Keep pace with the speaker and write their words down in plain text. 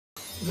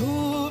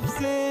धूप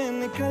से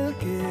निकल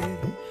के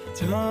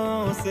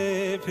छाँव से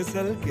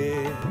फिसल के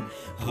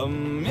हम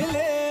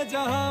मिले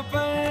जहाँ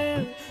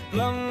पर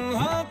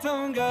लम्हा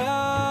थम गया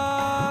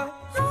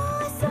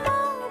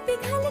आसमां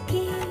पिघल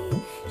के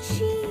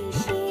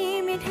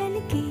शीशे में ढल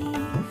के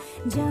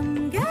जम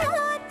गया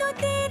तो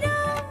तेरा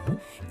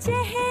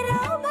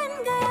चेहरा बन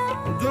गया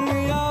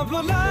दुनिया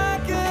भुला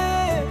के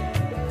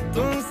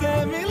तुमसे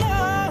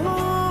मिला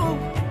हूँ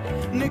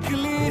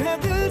निकली है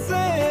दिल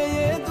से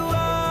ये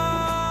दुआ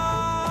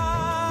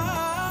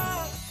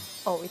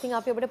ඔව් ඉතින්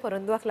අපි ඔබට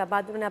පොරොන්දුවක් ලබා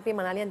දුන්නා අපි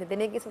මනාලියන්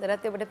දෙදෙනෙක්ගේ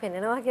සුන්දරත්වය ඔබට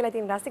පෙන්වනවා කියලා.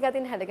 ඉතින් රසිකා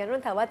තින්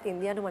හැඩගැන්වෙන තවත්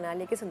ඉන්දියානු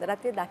මනාලියගේ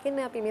සුන්දරත්වය දකින්න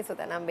අපි මේ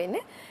සූදානම්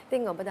වෙන්නේ.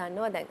 ඉතින් ඔබ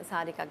දන්නවා දැන්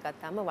සාරි එකක්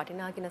ගත්තාම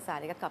වටිනා කින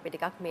සාරි එකක් අපි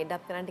ටිකක් මේඩ්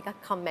අප් කරන් ටිකක්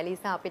කම්මැලි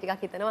නිසා අපි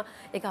ටිකක් හිතනවා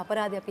ඒක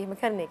අපරාධය අපි එහෙම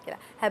කරන්නේ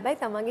කියලා.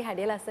 හැබැයි තමන්ගේ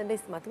හැඩය ලස්සනට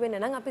ඉස්මතු වෙන්න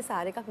නම් අපි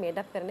සාරි එකක්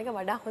මේඩ් අප් කරන එක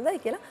වඩා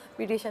හොඳයි කියලා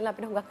බියුටිෂියන්ලා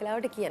අපිට හුඟක්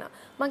වෙලාවට කියනවා.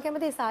 මම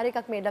කැමතියි සාරි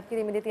එකක් මේඩ් අප්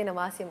කිරීමේදී තියෙන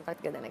වාසිය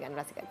මොකක්ද කියලා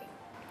දැනගන්න රසිකාගෙන්.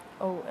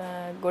 ඔව්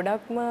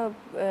ගොඩක්ම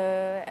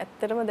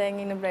ඇත්තටම දැන්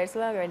ඉන්න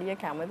බ්‍රයිඩ්ස්ලා වැඩිය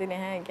කැමති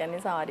නැහැ. ඒ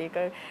කියන්නේ සාරි එක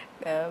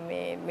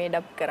මේ මේඩ්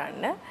අප්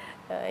කරන්න.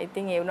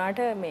 ඉතින් ඒ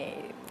වුණාට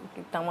මේ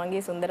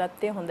තමන්ගේ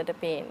සුන්දරත්වය හොඳට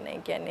පේන්න. ඒ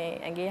කියන්නේ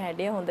ඇඟේ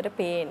හැඩය හොඳට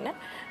පේන්න.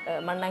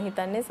 මම නම්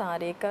හිතන්නේ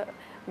සාරි එක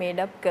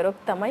මේඩ් අප්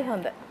කරොත් තමයි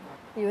හොඳ.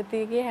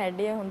 යුවතියගේ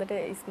හැඩය හොඳට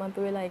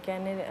ඉස්මතු වෙලා ඒ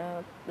කියන්නේ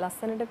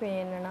ලස්සනට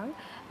පේන්න නම්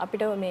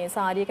අපිට මේ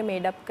සාරි එක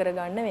මේඩ් අප්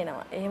කරගන්න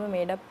වෙනවා. එහෙම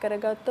මේඩ් අප්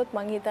කරගත්තොත්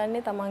මං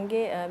හිතන්නේ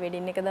තමන්ගේ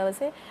වෙඩින් එක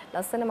දවසේ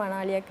ලස්සන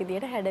මනාලියක්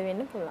විදියට හැඩ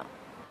වෙන්න පුළුවන්.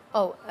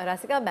 ඔව්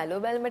රසිකා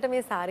බැලුව බැලමට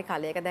මේ සාරි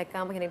කලයක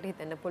දැක්කාම කෙනෙක්ට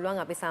හිතෙන්න පුළුවන්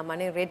අපි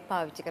සාමාන්‍යයෙන් රෙඩ්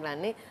පාවිච්චි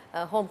කරන්නේ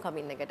හෝම්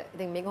කමින් එකට.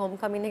 ඉතින් මේක හෝම්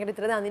කමින් එකට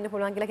විතරද අඳින්න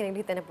පුළුවන් කියලා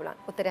කෙනෙක්ට හිතෙන්න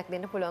පුළුවන්. උත්තරයක්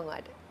දෙන්න පුළුවන්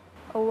ඔයාලට.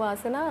 ඔව්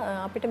ආසන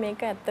අපිට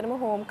මේක ඇත්තටම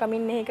හෝම්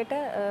කමින් එකකට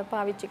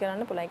පාවිච්චි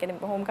කරන්න පුළුවන්. ඒ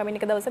කියන්නේ හෝම් කමින්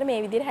එක දවසට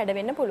මේ විදිහට හැඩ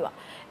වෙන්න පුළුවන්.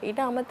 ඊට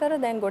අමතරව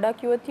දැන්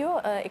ගොඩක් යුවතියෝ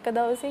එක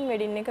දවසින්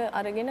වෙඩින් එක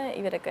අරගෙන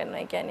ඉවර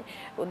කරනවා. ඒ කියන්නේ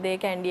උදේ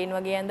කැන්ඩියෙන්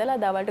වගේ ඇඳලා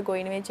දවල්ට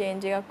ගොයින් වේ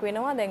චේන්ජ් එකක්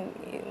වෙනවා. දැන්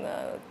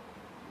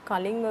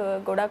කලින්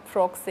ගොඩක්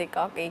ෆ්‍රොක්ස් එකක්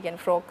ඒ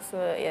කියන්නේ ෆ්‍රොක්ස්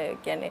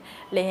කියන්නේ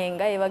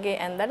ලෙහෙංගා ඒ වගේ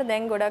ඇඳලා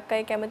දැන් ගොඩක්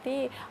අය කැමති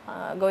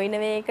ගොයින්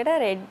වේ එකට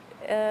රෙඩ්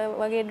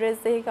වගේ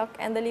ඩ්‍රෙස් එකක්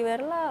ඇඳලා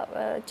ඉවරලා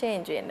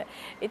චේන්ජ් වෙන්න.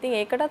 ඉතින්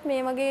ඒකටත්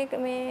මේ වගේ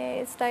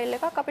මේ ස්ටයිල්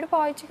එකක් අපිට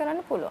පාවිච්චි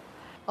කරන්න පුළුවන්.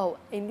 ඔව්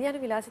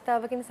ඉන්දියානු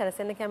විලාසිතාවකින්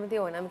සැරසෙන්න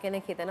කැමති ඕනම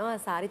කෙනෙක් හිතනවා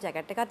සාරි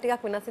ජැකට් එකක්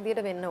ටිකක් වෙනස්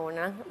විදියට වෙන්න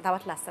ඕන නම්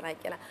තවත් ලස්සනයි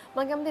කියලා.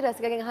 මම කැමති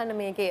රසිකගෙන් අහන්න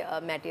මේකේ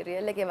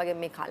මැටීරියල් එකේ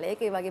වගේ මේ කලර්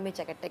එකේ වගේ මේ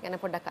ජැකට් එක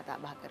ගැන පොඩ්ඩක්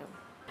කතා බහ කරමු.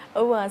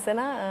 ඔව් ආසන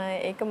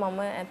ඒක මම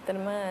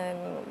ඇත්තටම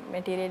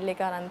මැටීරියල්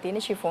එක අරන් තියෙන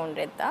ෂිෆෝන්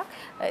රෙද්දා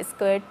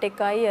ස්කර්ට්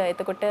එකයි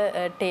එතකොට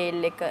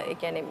ටේල් එක ඒ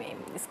කියන්නේ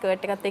මේ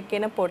ස්කර්ට් එකත් එක්ක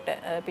එන පොට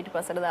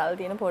පිටිපස්සට දාලා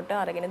තියෙන පොට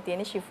අරගෙන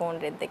තියෙන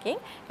ෂිෆෝන්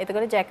රෙද්දකින්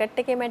එතකොට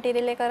ජැකට් එකේ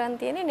මැටීරියල් එක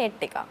අරන් තියෙන්නේ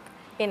නෙට් එකක්.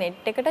 ඒ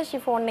නෙට් එකට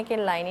ෂිෆෝන්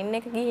එකෙන් ලයිනින්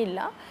එක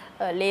ගිහිල්ලා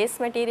ලේස්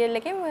මැටීරියල්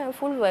එකෙන්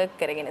ෆුල් වර්ක්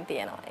කරගෙන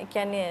තියෙනවා. ඒ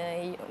කියන්නේ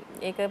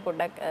ඒක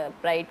පොඩ්ඩක්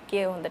බ්‍රයිට්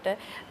කිය හොඳට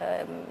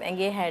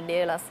ඇඟේ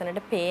හැඩය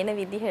ලස්සනට පේන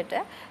විදිහට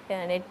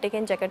නෙට්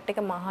එකෙන් ජැකට්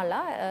එක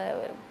මහලා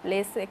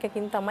ලේස්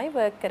එකකින් තමයි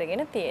වර්ක්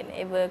කරගෙන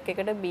තියෙන්නේ. ඒ වර්ක්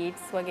එකට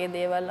බීට්ස් වගේ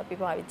දේවල්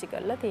අපි පාවිච්චි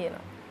කරලා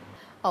තියෙනවා.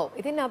 ඔව්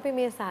ඉතින් අපි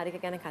මේ සාරික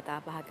ගැන කතා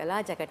බහ කළා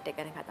ජැකට් එක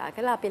ගැන කතා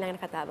කළා අපි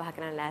ළඟට කතා බහ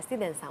කරන්න ලෑස්ති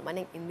දැන්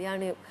සාමාන්‍යයෙන්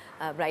ඉන්දියානු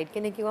බ්‍රයිඩ්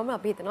කෙනෙක් කිව්වම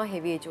අපි හිතනවා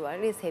හෙවි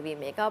ජුවලරිස් හෙවි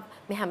මේකප්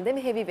මේ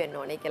හැමදේම හෙවි වෙන්න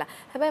ඕනේ කියලා.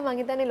 හැබැයි මං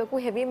හිතන්නේ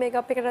ලොකු හෙවි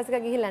මේකප් එකට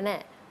රසික ගිහිල්ලා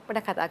නැහැ.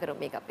 පොඩ්ඩක් කතා කරමු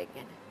මේකප් එක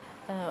ගැන.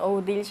 ඔව්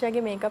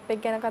දිල්ෂාගේ මේකප්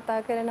එක ගැන කතා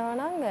කරනවා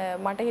නම්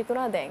මට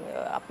හිතුණා දැන්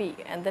අපි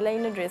ඇඳලා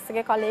ඉන්න ඩ්‍රෙස්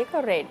එකේ කලර්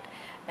එක රෙඩ්.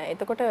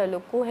 එතකොට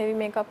ලොකු හෙවි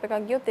මේකප් එකක්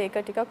ගියොත් ඒක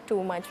ටිකක්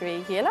too much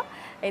වෙයි කියලා.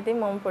 ඉතින්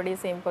මම පොඩි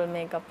සිම්පල්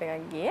මේකප්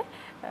එකක් ගියේ.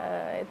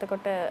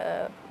 එතකොට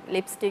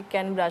ලිප්ස්ටික්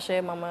and බ්‍රෂ්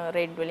මම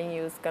රෙඩ් වලින්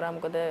යූස් කරා.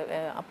 මොකද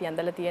අපි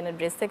ඇඳලා තියෙන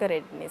ඩ්‍රෙස් එක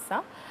රෙඩ්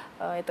නිසා.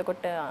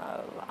 එතකොට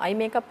අයි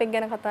මේකප් එක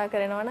ගැන කතා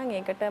කරනවා නම්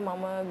ඒකට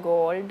මම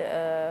ගෝල්ඩ්,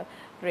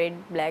 රෙඩ්,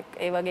 බ්ලැක්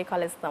ඒ වගේ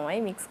කලර්ස්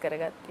තමයි මික්ස්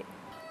කරගත්තේ.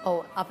 ඔව්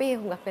අපි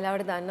හුඟක්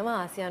වෙලාවට දන්නවා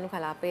ආසියානු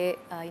කලාපයේ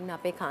ඉන්න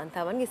අපේ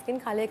කාන්තාවන්ගේ ස්කින්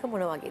කලර් එක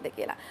මොන වගේද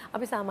කියලා.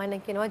 අපි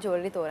සාමාන්‍යයෙන් කියනවා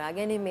ජුවලරි තෝරා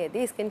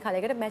ගැනීමේදී ස්කින් කලර්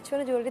එකට මැච්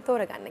වෙන ජුවලරි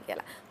තෝරගන්න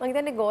කියලා. මම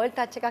හිතන්නේ ගෝල්ඩ්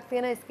ටච් එකක්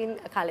තියෙන ස්කින්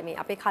කලර් මේ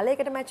අපේ කලර්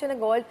එකට මැච් වෙන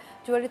ගෝල්ඩ්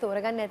ජුවලරි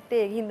තෝරගන්න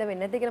නැත්තේ ඒකින්ද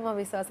වෙන්නේ නැද්ද කියලා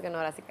මම විශ්වාස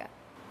කරනවා රසිකා.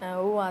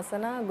 ඔව්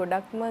ආසන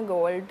ගොඩක්ම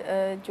ගෝල්ඩ්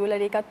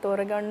ජුවලරි එකක්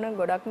තෝරගන්න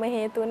ගොඩක්ම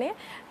හේතුනේ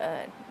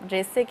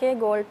ඩ්‍රෙස් එකේ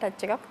ගෝල්ඩ්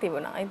ටච් එකක්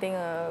තිබුණා. ඉතින්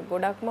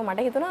ගොඩක්ම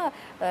මට හිතුණා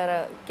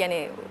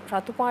කියන්නේ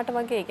රතු පාට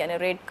වගේ කියන්නේ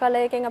රෙඩ්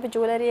කලර් එකෙන් අපි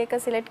ජුවලරි එක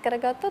සිලෙක්ට්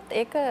කරගත්තොත්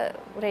ඒක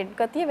රෙඩ්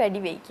ගතිය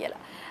වැඩි වෙයි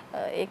කියලා.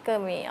 ඒක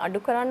මේ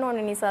අඩු කරන්න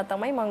ඕන නිසා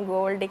තමයි මම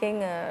ගෝල්ඩ්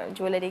එකෙන්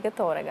ජුවලරි එක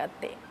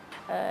තෝරගත්තේ.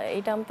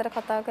 ඊට අමතර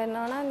කතා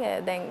කරනවා නම්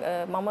දැන්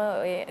මම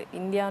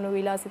ඉන්දියානු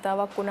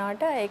විලාසිතාවක්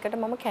වුණාට ඒකට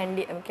මම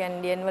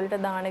කැන්ඩියන් වලට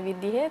දාන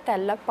විදිහේ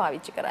තැල්ලක්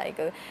පාවිච්චි කරා. ඒක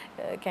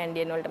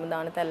කැන්ඩියන් වලටම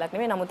දාන තැල්ලක්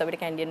නෙමෙයි. නමුත් අපිට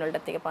කැන්ඩියන්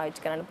වලටත් ඒක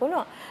පාවිච්චි කරන්න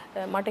පුළුවන්.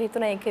 මට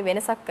හිතුණා ඒකේ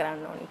වෙනසක්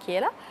කරන්න ඕනේ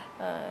කියලා.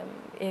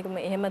 ඒකම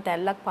එහෙම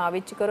තැල්ලක්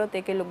පාවිච්චි කරොත්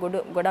ඒකේ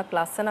ගොඩක්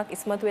ලස්සනක්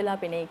ඉස්මතු වෙලා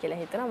පෙනෙයි කියලා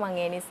හිතනවා. මම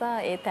ඒ නිසා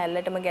ඒ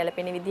තැල්ලටම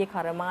ගැලපෙන විදිහේ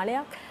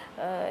කරමාලයක්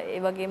ඒ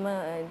වගේම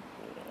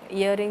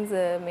ඉයරින්ග්ස්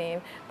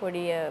මේ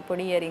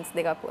පොඩි ඉයරින්ග්ස්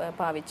දෙකක්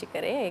පාවිච්චි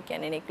කරේ. ඒ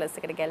කියන්නේ නෙක්ලස්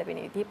එකට ගැලපෙන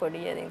විදිහේ පොඩි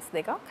ඉයරින්ග්ස්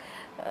දෙකක්.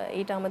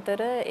 ඊට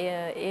අමතර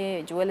ඒ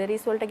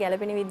ජුවලරිස් වලට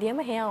ගැලපෙන විදිහම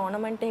hair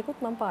ornament එකකුත්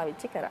මම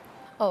පාවිච්චි කරා.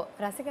 ඔව්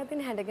රසිකතින්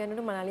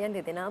හැඩගැන්වුණු මනාලියන්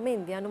දෙදෙනාම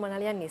ඉන්දියානු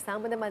මනාලියන්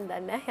නිසාමද මම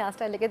දන්නේ නැහැ හෙයාර්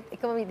ස්ටයිල් එකේ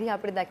එකම විදිහ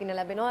අපිට දකින්න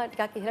ලැබෙනවා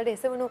ටිකක් ඉහළට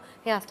එසවුණු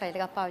හෙයාර් ස්ටයිල්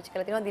එකක් පාවිච්චි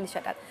කරලා තියෙනවා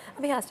දිල්ෂටත්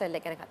අපි හෙයාර් ස්ටයිල්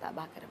එක ගැන කතා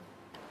බහ කරමු.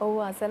 ඔව්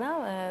අසනා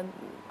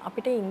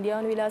අපිට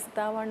ඉන්දියානු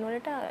විලාසිතාවන්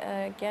වලට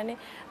කියන්නේ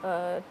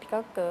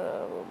ටිකක්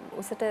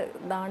උසට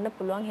දාන්න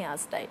පුළුවන් හෙයාර්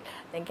ස්ටයිල්.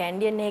 දැන්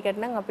කැන්ඩියන් එකකට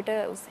නම් අපිට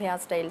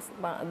හෙයාර් ස්ටයිල්ස්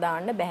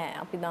දාන්න බෑ.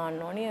 අපි දාන්න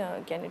ඕනේ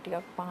කියන්නේ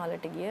ටිකක්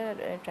පහළට ගිය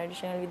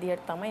ට්‍රැඩිෂනල්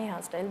විදිහට තමයි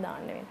හෙයාර් ස්ටයිල්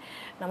දාන්න වෙන්නේ.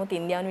 නමුත්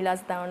ඉන්දියානු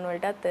විලාසිතාවන්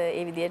වලටත්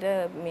ඒ විදිහට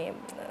මේ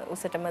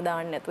උසටම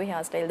දාන්න නැතුව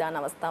හෙයාර් ස්ටයිල් දාන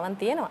අවස්ථාවන්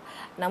තියෙනවා.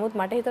 නමුත්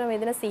මට හිතෙනවා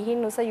මේ දින සිහින්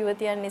උස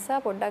යුවතියන්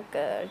නිසා පොඩ්ඩක්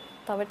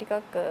තව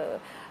ටිකක්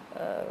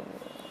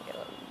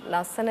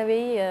ලස්සන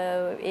වෙයි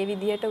ඒ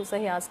විදිහට උස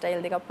හෙයාර්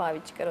ස්ටයිල් දෙකක්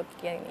පාවිච්චි කරොත්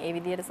කියන්නේ ඒ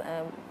විදිහට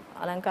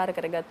අලංකාර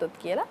කරගත්තොත්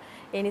කියලා.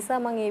 ඒ නිසා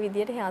මම ඒ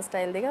විදිහට හෙයාර්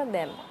ස්ටයිල් දෙක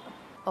දැම්මා.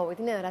 ඔව්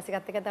ඉතින්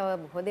රසිකත් එක්ක තව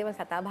බොහෝ දේවල්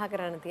කතා බහ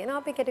කරන්න තියෙනවා.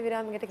 අපි කෙටි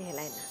විරාමයකට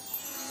ගිහලා එන්න.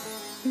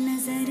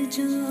 नजर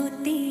जो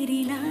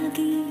तेरी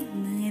लागी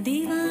मैं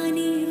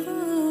दीवानी हो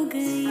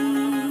गई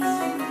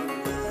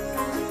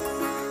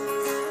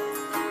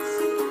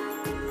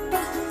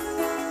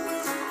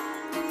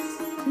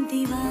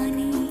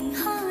दीवानी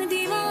हाँ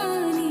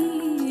दीवानी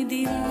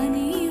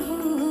दीवानी हो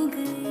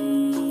गई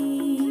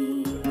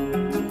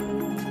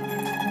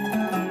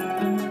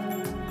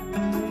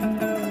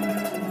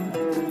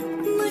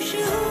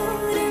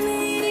मशहूर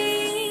मेरे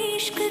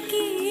इश्क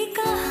की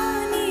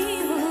कहानी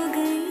हो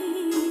गई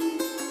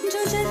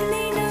जो जग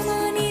ने न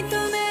मानी तो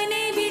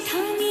मैंने भी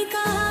ठानी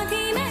कहा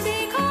थी न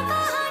देखो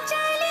कहाँ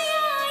चली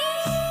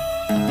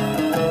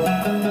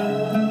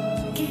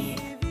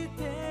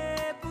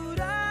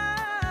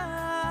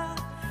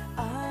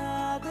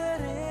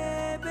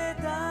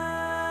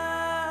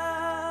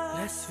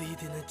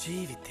Vihidena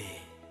Jeewithaya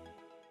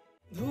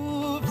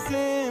धूप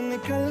से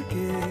निकल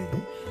के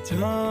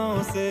छाँव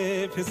से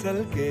फिसल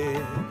के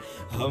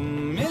हम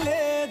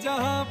मिले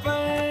जहाँ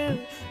पर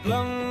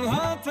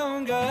लम्हा थम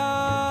गया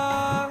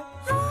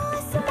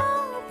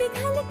आसमां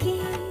पिघल के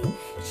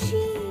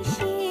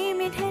शीशे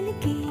में ढल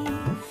के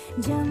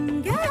जम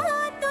गया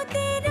तो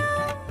तेरा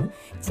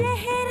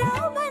चेहरा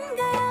बन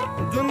गया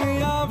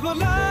दुनिया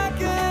भुला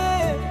के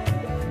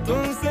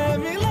तुमसे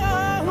मिला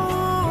हूँ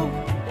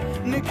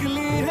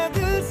निकली है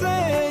दिल से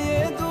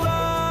ये दुआ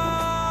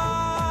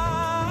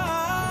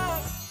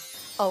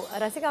ඔව්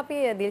රසික අපි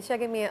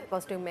දිල්ෂාගේ මේ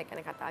කොස්ටියුම් එක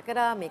ගැන කතා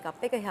කරා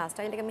මේකප් එක හෙයාර්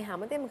ස්ටයිල් එක මේ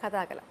හැමදේම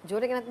කතා කළා.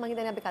 ජෝරේ ගැනත් මම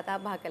හිතන්නේ අපි කතා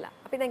බහ කළා.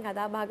 අපි දැන්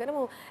කතා බහ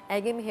කරමු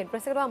ඇයගේ මේ හෙඩ්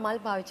ප්‍රෙස් එකට මල්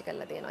පාවිච්චි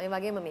කරලා තියෙනවා. ඒ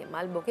වගේම මේ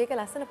මල් බොකේ එක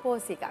ලස්සන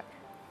පෝස් එකක්.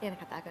 ඊයන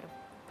කතා කරමු.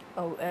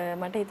 ඔව්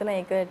මට හිතෙනවා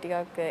ඒක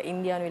ටිකක්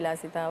ඉන්දියානු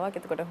විලාසිතාවක්.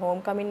 එතකොට හෝම්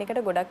කමින් එකට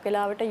ගොඩක්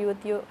වෙලාවට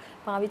යුවතියෝ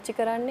පාවිච්චි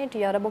කරන්නේ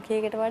ටියාරා බොකේ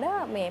එකට වඩා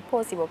මේ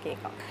පෝසි බොකේ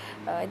එකක්.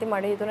 ඉතින්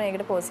මට හිතුණා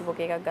ඒකට පෝසි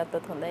බොකේ එකක්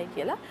ගත්තොත් හොඳයි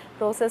කියලා.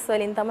 ප්‍රොසෙස්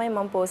වලින් තමයි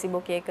මම පෝසි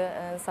බොකේ එක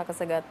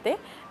සකසගත්තේ.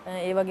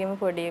 ඒ වගේම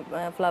පොඩි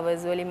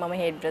ෆ්ලවර්ස් වලින් මම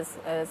හෙඩ් ඩ්‍රෙස්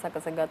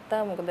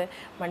සකසගත්තා. මොකද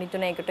මම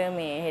හිතුණා ඒකට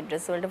මේ හෙඩ්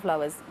ඩ්‍රෙස් වලට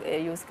ෆ්ලවර්ස්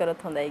යූස්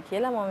කරොත් හොඳයි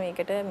කියලා. මම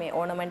ඒකට මේ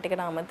ඕනමන්ට්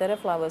එකට අමතර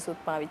ෆ්ලවර්ස්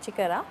උත් පාවිච්චි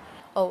කරා.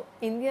 ඔව්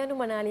ඉන්දියානු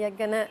මනාලියක්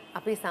ගැන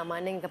අපි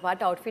සාමාන්‍යයෙන්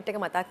එකපාරට අවුට්ෆිට් එක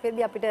මතක්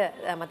වෙද්දී අපිට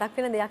මතක්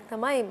වෙන දෙයක්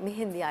තමයි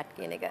මෙහෙන්දි ආර්ට්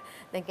කියන එක.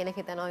 දැන් කෙනෙක්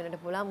හිතනවා වෙනට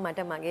පුළුවන්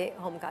මට මගේ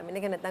හෝම් කමින්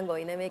එක නැත්නම්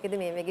ගොයින මේකෙදි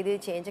මේ වගේදී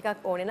චේන්ජ්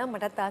එකක් ඕනේ නම්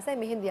මටත් ආසයි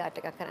මෙහෙන්දි ආර්ට්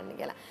එකක් කරන්න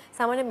කියලා.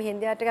 සාමාන්‍යයෙන්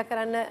මෙහෙන්දි ආර්ට් එකක්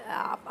කරන්න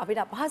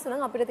අපිට අපහසු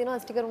නම් අපිට තියෙනවා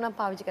ස්ටිකර් උනම්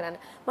පාවිච්චි කරන්න.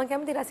 මම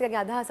කැමති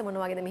රසිකගේ අදහස මොන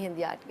වගේද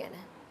මෙහෙන්දි ආර්ට් ගැන?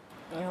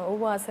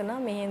 වාසනා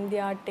මෙහෙන්දි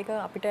ආර්ට් එක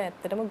අපිට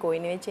ඇත්තටම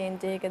ගොයිනේ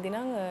චේන්ජ් එකකදී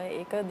නම්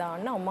ඒක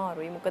දාන්න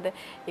අමාරුයි. මොකද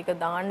ඒක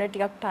දාන්න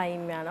ටිකක්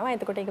ටයිම් යනවා.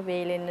 එතකොට ඒක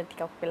වේලෙන්න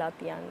ටිකක් වෙලා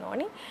තියන්න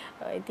ඕනි.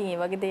 ඉතින් මේ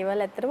වගේ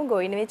දේවල් ඇත්තටම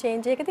ගොයිනේ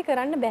චේන්ජ් එකකදී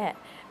කරන්න බෑ.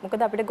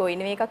 මොකද අපිට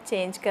ගොයිනේ එකක්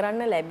චේන්ජ්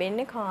කරන්න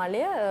ලැබෙන්නේ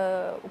කාලය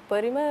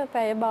උපරිම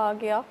පැය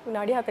භාගයක්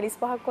විනාඩි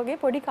 45ක් වගේ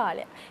පොඩි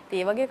කාලයක්.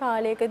 ඒ වගේ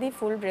කාලයකදී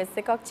ෆුල් ඩ්‍රෙස්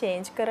එකක්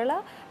චේන්ජ් කරලා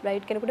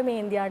බ්‍රයිඩ් කෙනෙකුට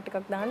මෙහෙන්දි ආර්ට්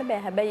එකක් දාන්න බෑ.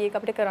 හැබැයි ඒක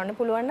අපිට කරන්න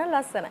පුළුවන් නම්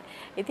ලස්සනයි.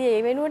 ඉතින්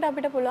ඒ වෙනුවට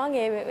අපිට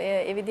පුළුවන්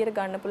ඒ විදිහට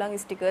ගන්න පුළුවන්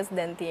ස්ටිකර්ස්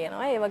දැන්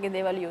තියෙනවා. ඒ වගේ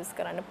දේවල් යූස්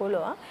කරන්න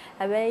පුළුවන්.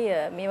 හැබැයි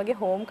මේ වගේ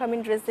හෝම්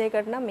කමින් ඩ්‍රෙස්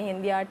එකකට නම්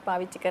මෙහෙන්දි ආර්ට්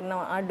පාවිච්චි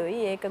කරනවා අඩුයි.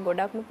 ඒක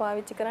ගොඩක්ම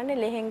පාවිච්චි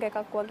කරන්නේ ලෙහෙංගා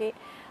එකක් වගේ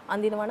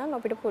අඳිනවා නම්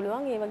අපිට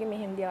පුළුවන් ඒ වගේ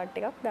මෙහෙන්දි ආර්ට්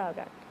එකක්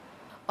දාගන්න.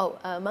 ඔව්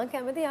මම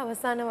කැමති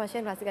අවසාන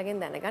වශයෙන් රසිකගෙන්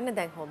දැනගන්න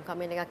දැන් හෝම්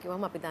කමින් එකක්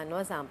කිව්වම අපි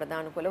දන්නවා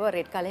සාම්ප්‍රදානුකූලව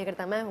රෙඩ් කලර් එකකට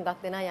තමයි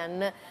හුඟක් දෙනා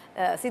යන්න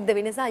සිද්ධ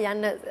වෙන නිසා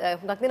යන්න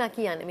හුඟක් දෙනා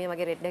කියන්නේ මේ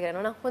වගේ රෙඩ් එක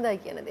කරනවා නම් හොඳයි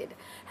කියන දෙයට.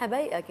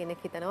 හැබැයි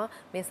කෙනෙක් හිතනවා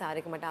මේ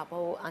සාරික මට අපව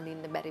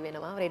අඳින්න බැරි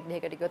වෙනවා රෙඩ්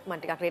එකකට ගියොත් මම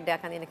ටිකක් රෙඩ්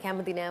එකක් අඳින්න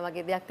කැමති නෑ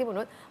වගේ දෙයක්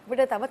තිබුණොත්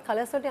අපිට තවත්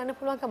කලර්ස් වලට යන්න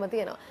පුළුවන්කම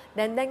තියෙනවා.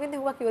 දැන්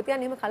වෙන්නේ හුඟක්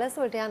යුවතියන් එහෙම කලර්ස්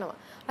වලට යනවා.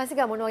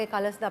 රසික මොන වගේ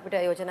කලර්ස්ද අපිට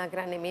යෝජනා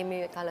කරන්නේ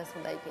මේ කලර්ස්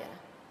හොඳයි කියලා?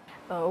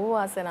 ඔව්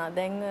ආසනා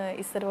දැන්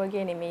ඉස්සර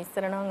වගේ නෙමෙයි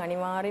ඉස්සර නම්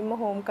අනිවාර්යෙන්ම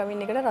හෝම්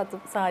කමින් එකට රතු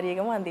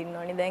සාරියකම අඳින්න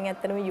ඕනේ. දැන්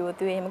ඇත්තටම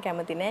යුවතියෝ එහෙම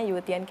කැමති නෑ.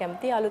 යුවතියන්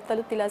කැමති අලුත්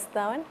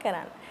විලාසිතාවන්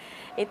කරන්න.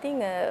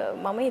 ඉතින්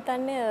මම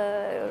හිතන්නේ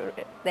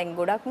දැන්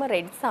ගොඩක්ම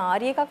රෙඩ්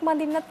සාරි එකක්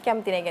මඳින්නත්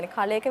කැමති නැහැ. කියන්නේ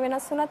කලර් එක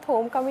වෙනස් වුණත්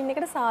හෝම් කමින්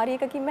එකට සාරි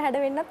එකකින්ම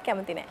හැඩවෙන්නත්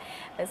කැමති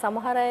නැහැ.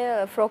 සමහර අය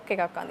ෆ්‍රොක්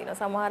එකක් අඳිනවා.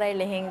 සමහර අය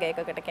ලෙහෙංගා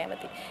එකකට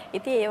කැමති.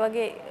 ඉතින් ඒ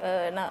වගේ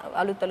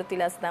අලුත්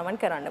විලාසතාවන්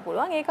කරන්න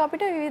පුළුවන්. ඒක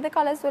අපිට විවිධ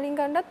කලර්ස් වලින්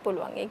ගන්නත්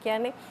පුළුවන්. ඒ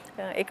කියන්නේ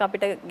ඒක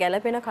අපිට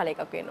ගැළපෙන කලර්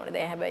එකක් වෙන්න ඕනේ.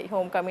 දැන් හැබැයි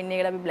හෝම් කමින්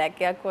එකට අපි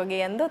බ්ලැක් එකක්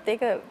වගේ ඇඳුවොත්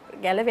ඒක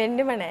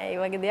ගැළපෙන්නෙම නැහැ.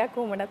 ඒ වගේ දෙයක්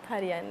කොහොමදත්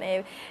හරියන්නේ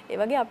නැහැ.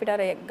 ඒ වගේ අපිට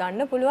අර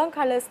ගන්න පුළුවන්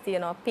කලර්ස්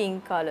තියෙනවා.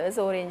 Pink colours,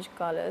 orange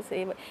colours.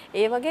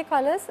 ඒ වගේ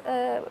කලර්ස්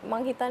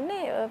මම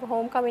හිතන්නේ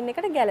හෝම් කමින්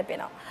එකට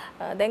ගැළපෙනවා.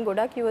 දැන්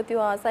ගොඩක්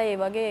යුවතියෝ ආසයි ඒ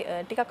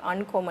වගේ ටිකක්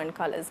අන්කොමන්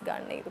කලර්ස්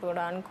ගන්න.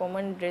 ඒකට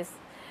අන්කොමන් ඩ්‍රෙස්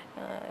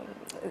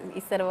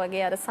ඉස්සර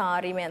වගේ අර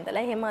සාරි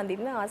මැඳලා එහෙම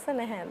අඳින්න ආස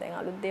නැහැ. දැන්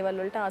අලුත්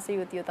දේවල් වලට ආස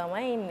යුතියෝ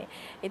තමයි ඉන්නේ.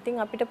 ඉතින්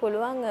අපිට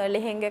පුළුවන්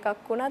ලෙහෙංග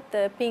එකක් වුණත්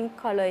පින්ක්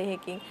කලර්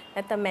එකකින්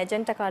නැත්නම්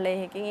මැජෙන්ටා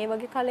කලර් එකකින් ඒ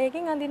වගේ කලර්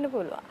එකකින් අඳින්න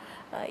පුළුවන්.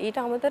 ඊට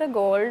අමතර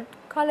ගෝල්ඩ්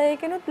කලර්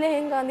එකකිනුත්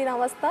ලෙහෙංග අඳින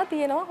අවස්ථා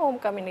තියෙනවා හෝම්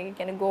කමින් එකේ.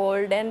 කියන්නේ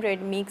ගෝල්ඩ් ඇන්ඩ්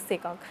රෙඩ් මික්ස්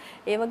එකක්.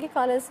 ඒ වගේ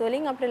කලර්ස්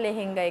වලින් අපිට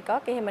ලෙහෙංග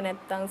එකක් එහෙම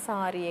නැත්නම්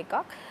සාරි එකක්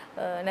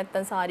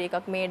නැත්නම් සාරි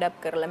එකක් මේඩ් අප්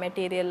කරලා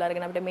මැටීරියල්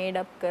අරගෙන අපිට මේඩ්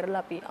අප්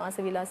කරලා අපි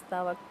ආස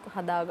විලාසිතාවක්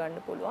හදා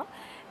ගන්න පුළුවන්.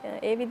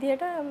 ඒ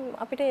විදිහට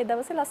අපිට ඒ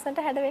දවසේ ලස්සනට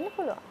හැඩ වෙන්න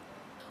පුළුවන්.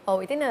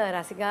 ඔව් ඉතින්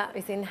රසිකා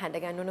විසින් හැඩ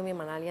ගන්නවන මේ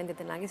මනාලියන්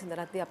දෙදෙනාගේ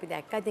සුන්දරත්වය අපි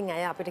දැක්කා. ඉතින්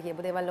අය අපිට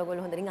කියපු දේවල්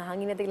ඔයගොල්ලෝ හොඳින්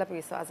අහන් ඉන්නේ කියලා අපි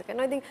විශ්වාස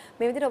කරනවා. ඉතින්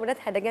මේ විදිහට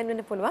ඔබටත් හැඩ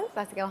ගන්නවෙන්න පුළුවන්.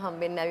 රසිකාව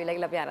හම්බෙන්න ඇවිල්ලා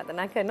කියලා අපි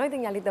ආරාධනා කරනවා.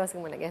 ඉතින් යලිත් දවසක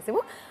මුණ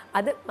ගැසෙමු.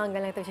 අද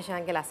මංගල නැකත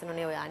විශේෂාංගයේ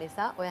ලස්සනනේ ඔයා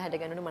නිසා, ඔයා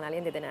හැඩ ගන්නවන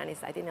මනාලියන් දෙදෙනා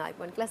නිසා. ඉතින්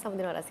ආයිපොන් ක්ලාස්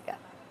සම්බන්ධව රසිකා.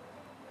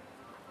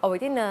 ඔව්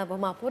ඉතින්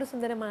බොහොම අපූර්ව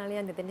සුන්දර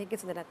මනාලියන් දෙදෙනෙක්ගේ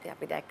සුන්දරත්වය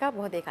අපි දැක්කා.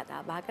 බොහෝ දේ කතා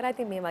බහ කරා.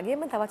 ඉතින් මේ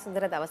වගේම තවත්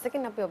සුන්දර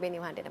දවසකින් අපි ඔබේ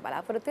නිවහනට එන්න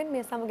බලාපොරොත්තු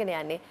වෙන්නේ. මේ සමගින්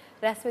යන්නේ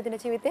රැස් වෙදින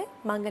ජීවිතේ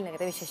මංගල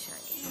නැකත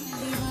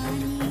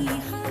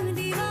විශේෂාංගය.